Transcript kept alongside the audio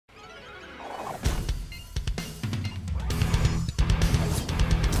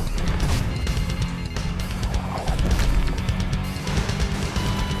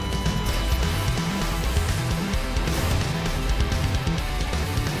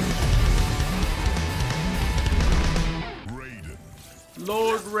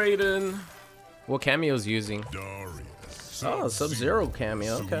Lord Raiden. What Kameo's using? Darrius. Oh, Sub-Zero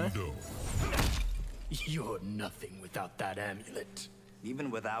cameo. Okay. You're nothing without that amulet. Even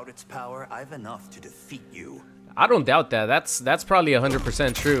without its power, I've enough to defeat you. I don't doubt that. That's probably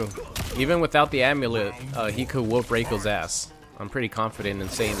 100% true. Even without the amulet, he could whoop Reiko's ass. I'm pretty confident in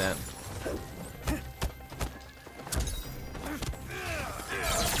saying that.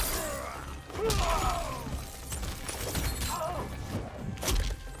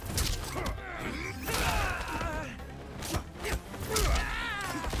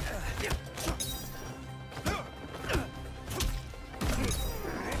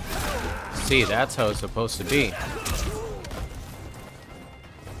 See, that's how it's supposed to be.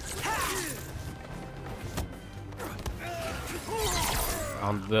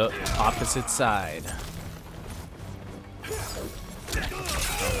 On the opposite side.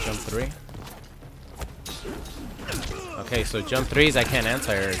 Jump 3. Okay, so jump 3s I can't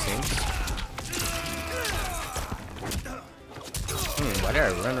anti-air, it seems. Why did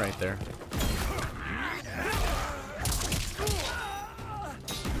I run right there?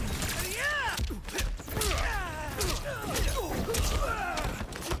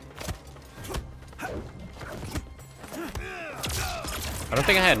 I don't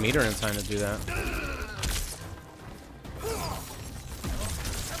think I had meter in time to do that.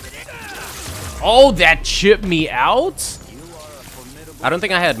 Oh, that chipped me out? I don't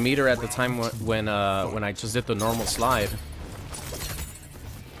think I had meter at the time when I just did the normal slide.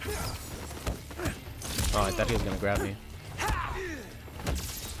 Oh, I thought he was gonna grab me.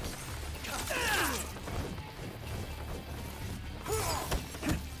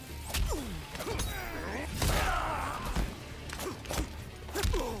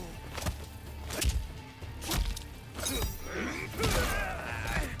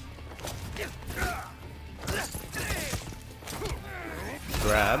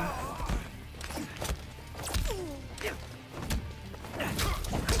 Grab.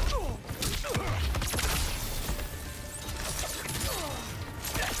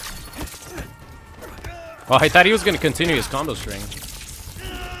 Oh, I thought he was going to continue his combo string.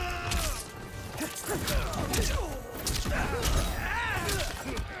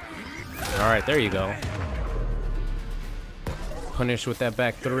 Alright, there you go. Punish with that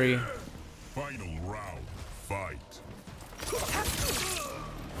back 3. Final round, fight.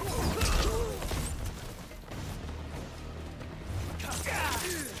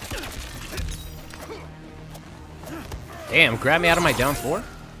 Damn, grab me out of my down 4?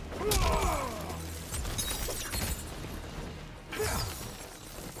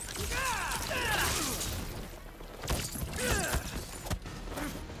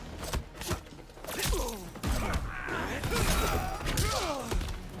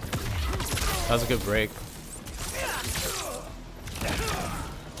 That was a good break.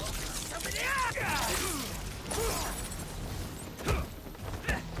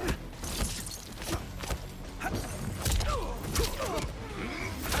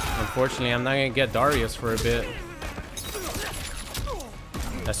 Unfortunately, I'm not gonna get Darrius for a bit.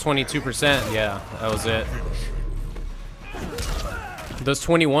 That's 22%. Yeah, that was it. Does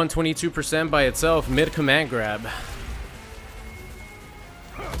 21, 22% by itself. Mid command grab.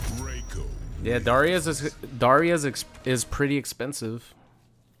 Reiko. Yeah, Darrius is pretty expensive.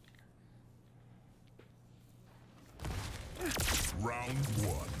 Round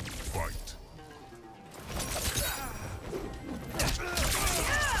 1, fight.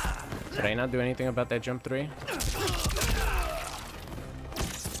 Did I not do anything about that jump 3?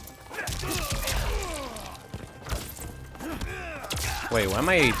 Wait, why am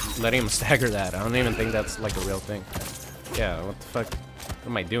I letting him stagger that? I don't even think that's like a real thing. Yeah, what the fuck? What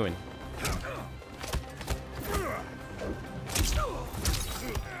am I doing?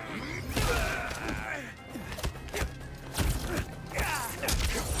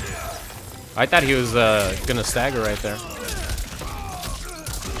 I thought he was gonna stagger right there.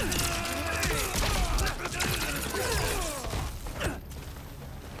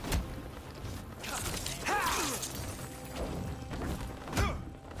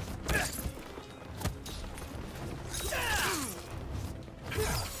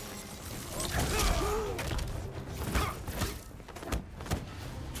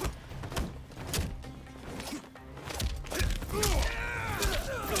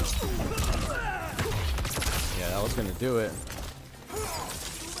 Yeah, that was gonna do it.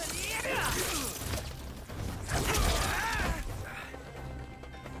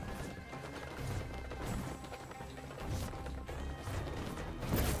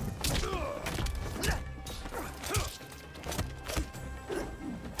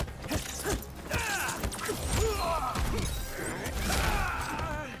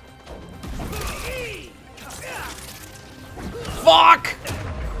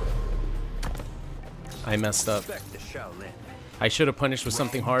 I messed up. Back to Shaolin. I should have punished with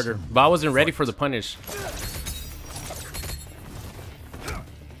something harder, but I wasn't ready for the punish.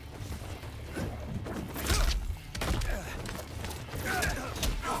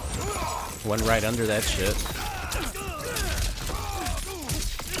 One right under that shit.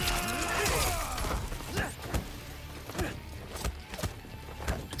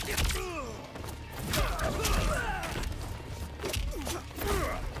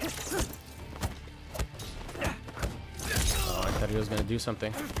 Oh, I thought he was gonna do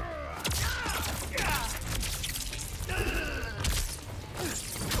something.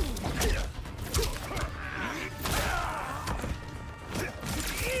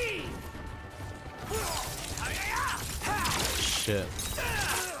 Shit.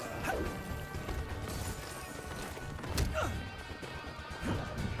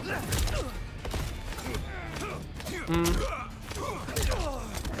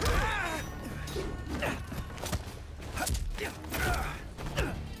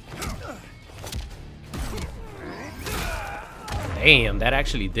 Damn, that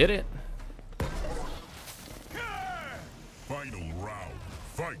actually did it. Final round.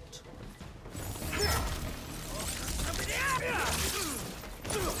 Fight.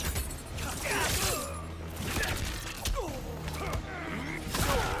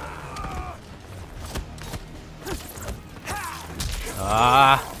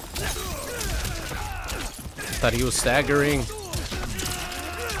 Ah. Thought he was staggering.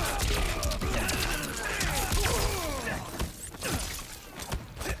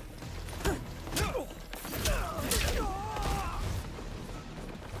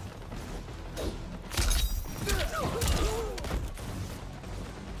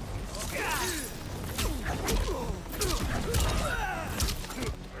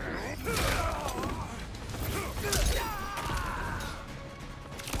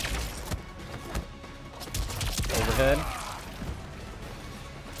 Overhead.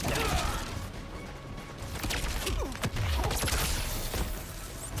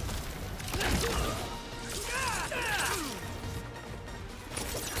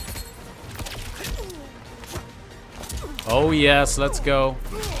 Oh yes, let's go.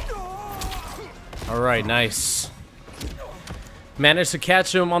 All right, nice. Managed to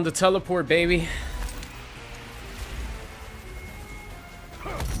catch him on the teleport, baby.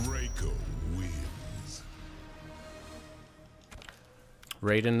 Reiko wins.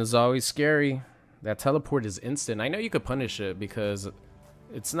 Raiden is always scary. That teleport is instant. I know you could punish it because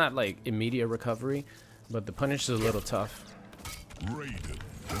it's not like immediate recovery, but the punish is a little tough. Raiden.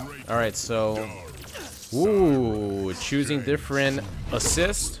 All right, so ooh, choosing different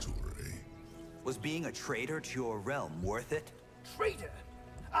assist. Was being a traitor to your realm worth it? Traitor!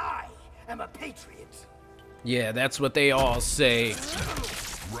 I am a patriot. Yeah, that's what they all say.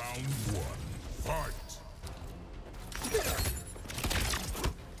 Round one. Fight.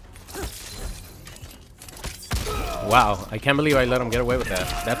 Wow, I can't believe I let him get away with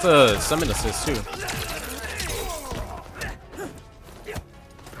that. That's a summon assist too.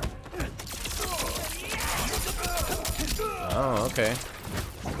 Oh, okay.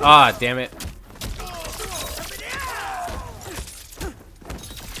 Ah, damn it.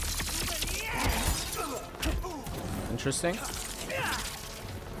 Interesting.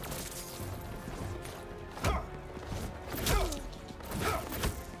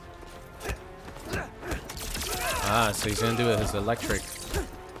 Ah, so he's gonna do his electric.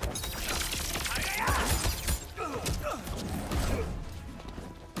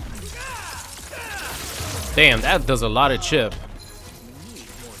 Damn, that does a lot of chip.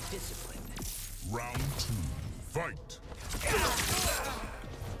 Round two. Fight.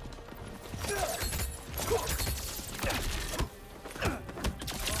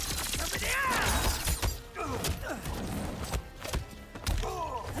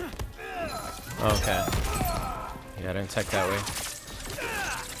 Okay. Yeah, I didn't attack that way.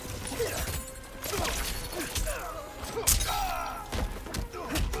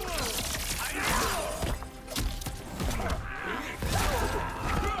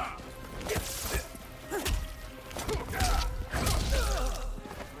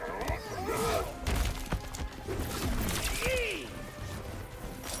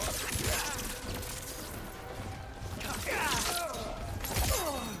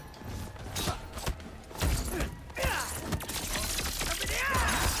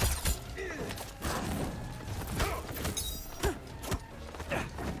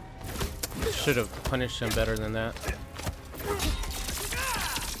 Should have punished him better than that.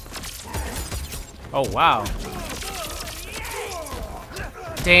 Oh, wow.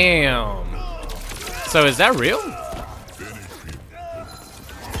 Damn. So is that real?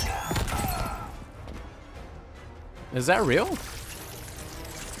 Is that real?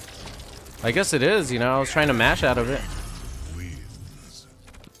 I guess it is, you know, I was trying to mash out of it.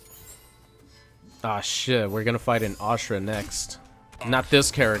 Ah, shit, we're gonna fight an Ashra next. Not this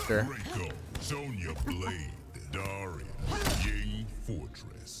character. Reiko, Sonya Blade, Darrius, Ying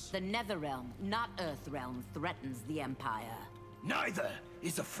Fortress. The Netherrealm, not Earthrealm, threatens the Empire. Neither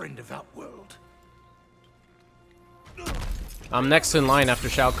is a friend of Outworld. I'm next in line after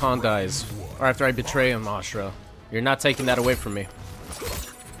Shao Kahn dies. Or after I betray him, Ashra. You're not taking that away from me.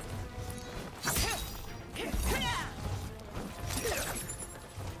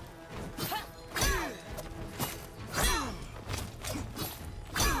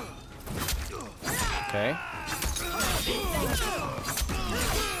 Okay.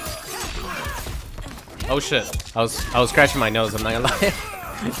 Oh shit. I was scratching my nose, I'm not gonna lie.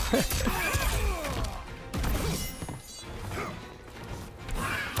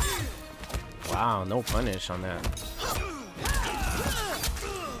 Wow, no punish on that.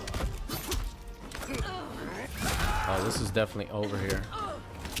 Oh, this is definitely over here.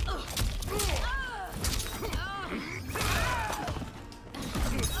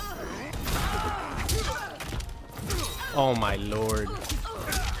 Oh my lord.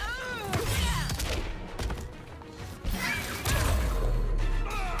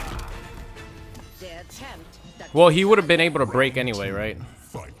 Well, he would have been able to break anyway, right?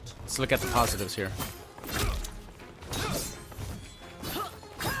 Fight. Let's look at the positives here.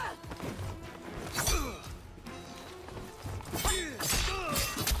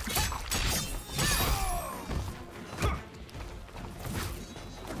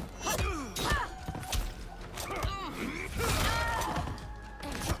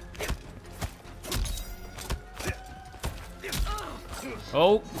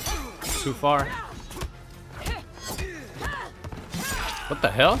 Oh, too far. What the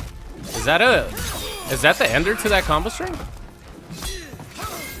hell? Is that the ender to that combo string?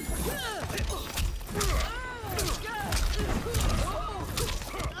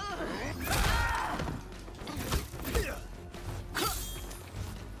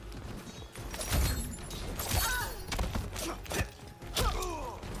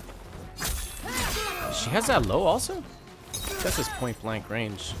 She has that low also? That's his point blank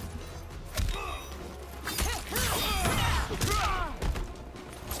range.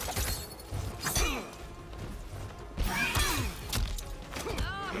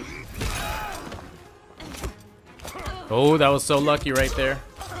 Oh, that was so lucky right there.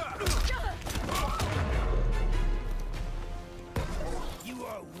 You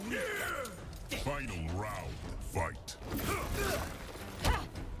are weak. Final round. Fight.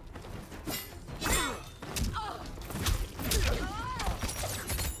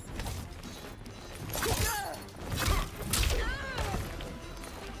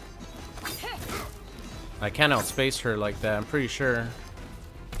 I can't outspace her like that, I'm pretty sure.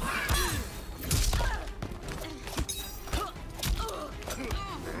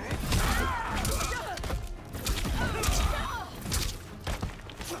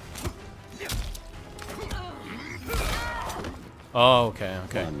 Oh, okay,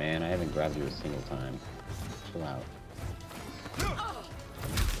 okay. Come on, man, I haven't grabbed you a single time. Chill out.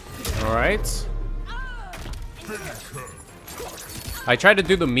 Alright. I tried to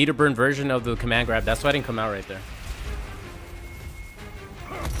do the meter burn version of the command grab, that's why I didn't come out right there.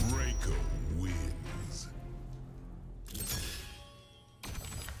 Reiko wins.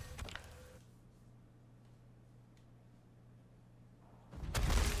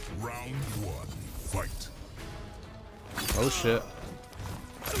 Round one. Fight. Oh shit.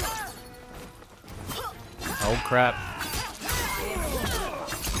 Oh crap.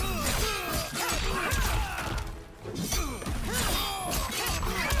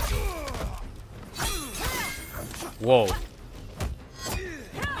 Whoa.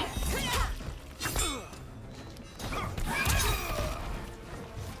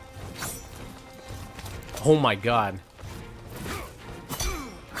 Oh my god.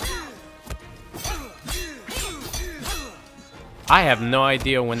 I have no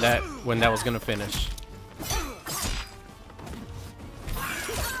idea when that was gonna finish.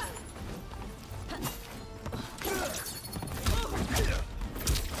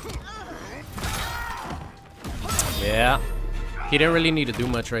 Yeah, he didn't really need to do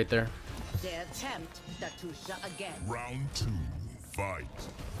much right there. They attempt Datusha again. Round two. Fight.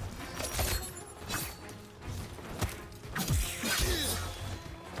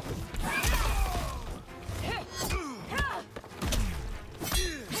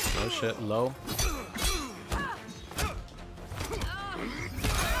 Oh shit, low.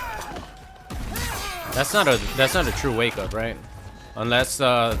 That's not a true wake up, right? Unless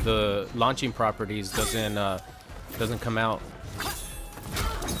the launching properties doesn't Doesn't come out.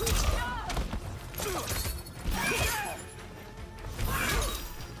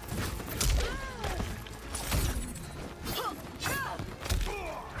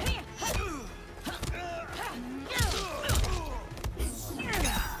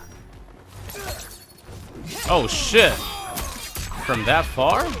 Oh shit! From that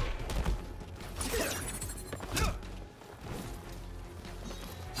far?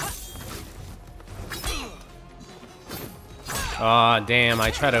 Aw, damn,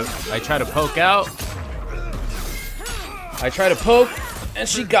 I try to poke out. I try to poke, and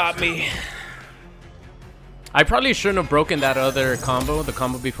she got me. I probably shouldn't have broken that other combo, the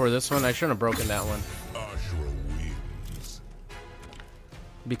combo before this one. I shouldn't have broken that one.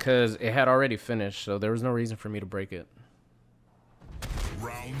 Because it had already finished, so there was no reason for me to break it.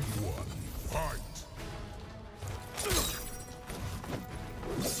 Round one, fight.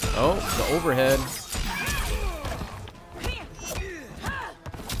 Oh, the overhead.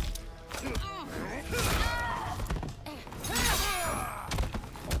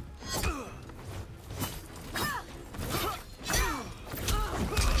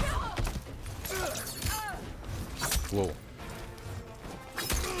 Whoa.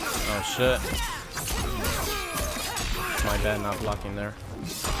 Oh shit. My bad not blocking there.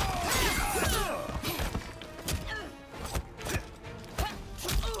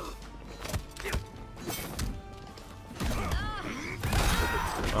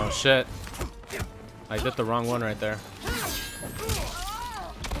 Oh shit. I did the wrong one right there.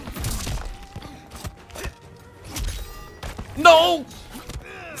 No!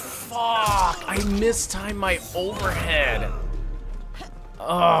 Fuck! I mistimed my overhead.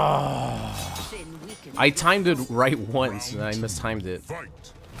 Oh. I timed it right once and I mistimed it.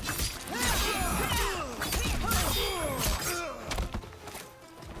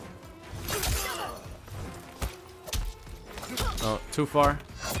 Oh, too far.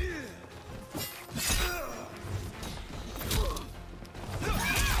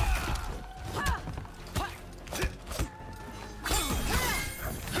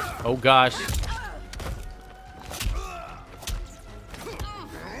 Oh gosh.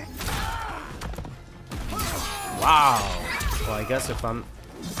 Wow. Well, I guess if I'm...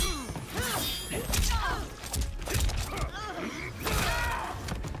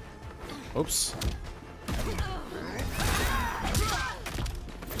 Oops.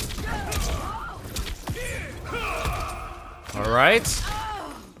 All right.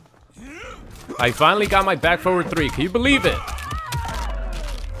 I finally got my back forward 3. Can you believe it?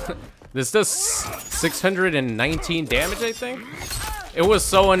 This does 619 damage, I think. It was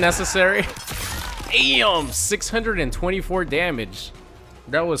so unnecessary. Damn, 624 damage.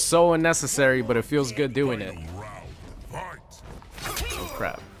 That was so unnecessary, but it feels good doing it. Oh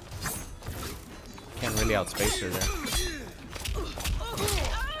crap. Can't really outspace her there.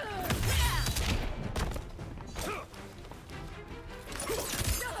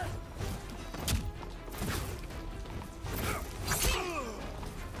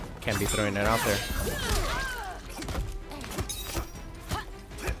 Can't be throwing it out there.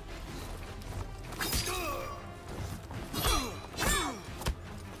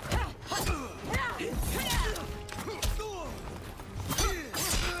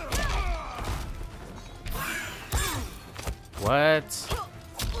 What?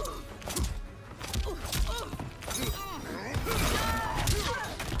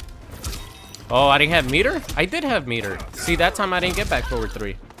 Oh, I didn't have meter? I did have meter. See, that time I didn't get back forward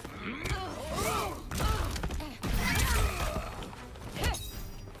 3.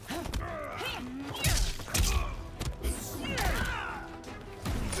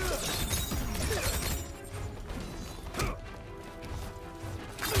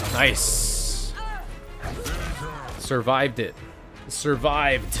 Nice. Survived it.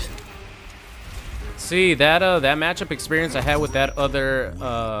 Survived. See, that matchup experience I had with that other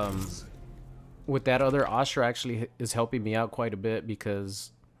Astra actually is helping me out quite a bit,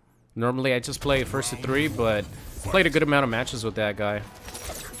 because normally I just play first to 3, but played a good amount of matches with that guy.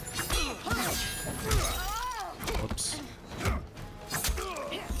 Whoops.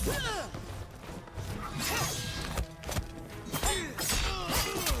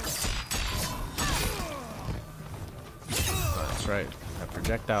 That's right, that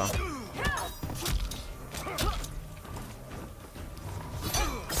projectile.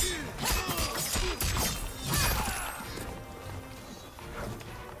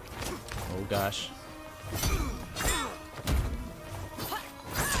 Oh gosh.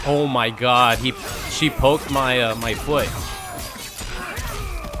 Oh my god, she poked my my foot.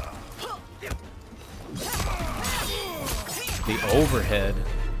 The overhead.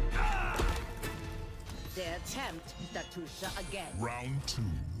 The attempt Katusha again. Round 2.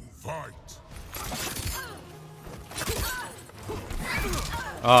 Fight.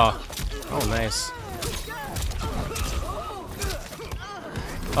 Oh. Oh, nice.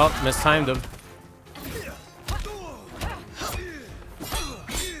 Oh, mistimed him.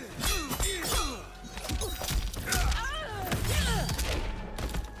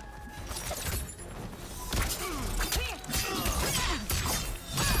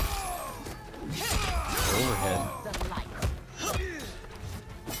 Overhead.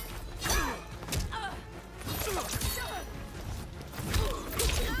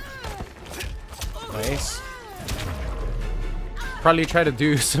 Nice. Probably try to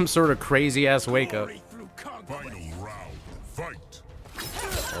do some sort of crazy ass wake up. Final round. Fight.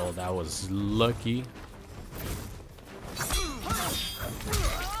 Oh, that was lucky.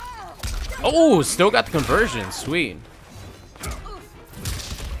 Oh, still got the conversion. Sweet.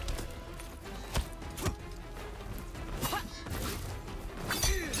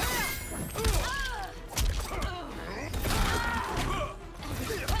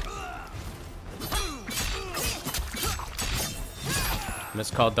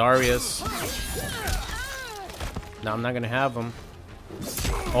 Miscalled Darrius. No, I'm not gonna have him.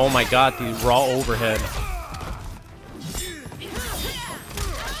 Oh my god, the raw overhead.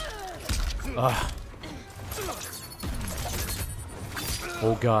 Ugh.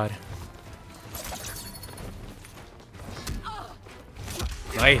 Oh god.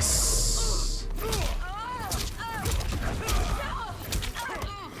 Nice.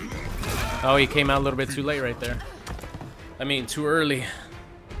 Oh, he came out a little bit too late right there. I mean, too early.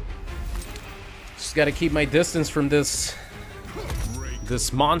 Just gotta keep my distance from this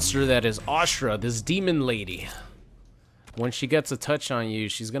monster that is Astra, this demon lady. When she gets a touch on you,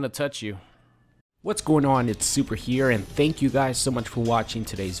 she's gonna touch you. What's going on? It's Super here, and thank you guys so much for watching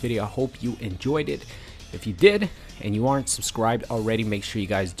today's video. I hope you enjoyed it. If you did, and you aren't subscribed already, make sure you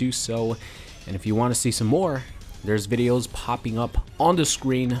guys do so. And if you want to see some more, there's videos popping up on the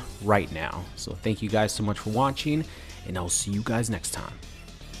screen right now. So thank you guys so much for watching, and I'll see you guys next time.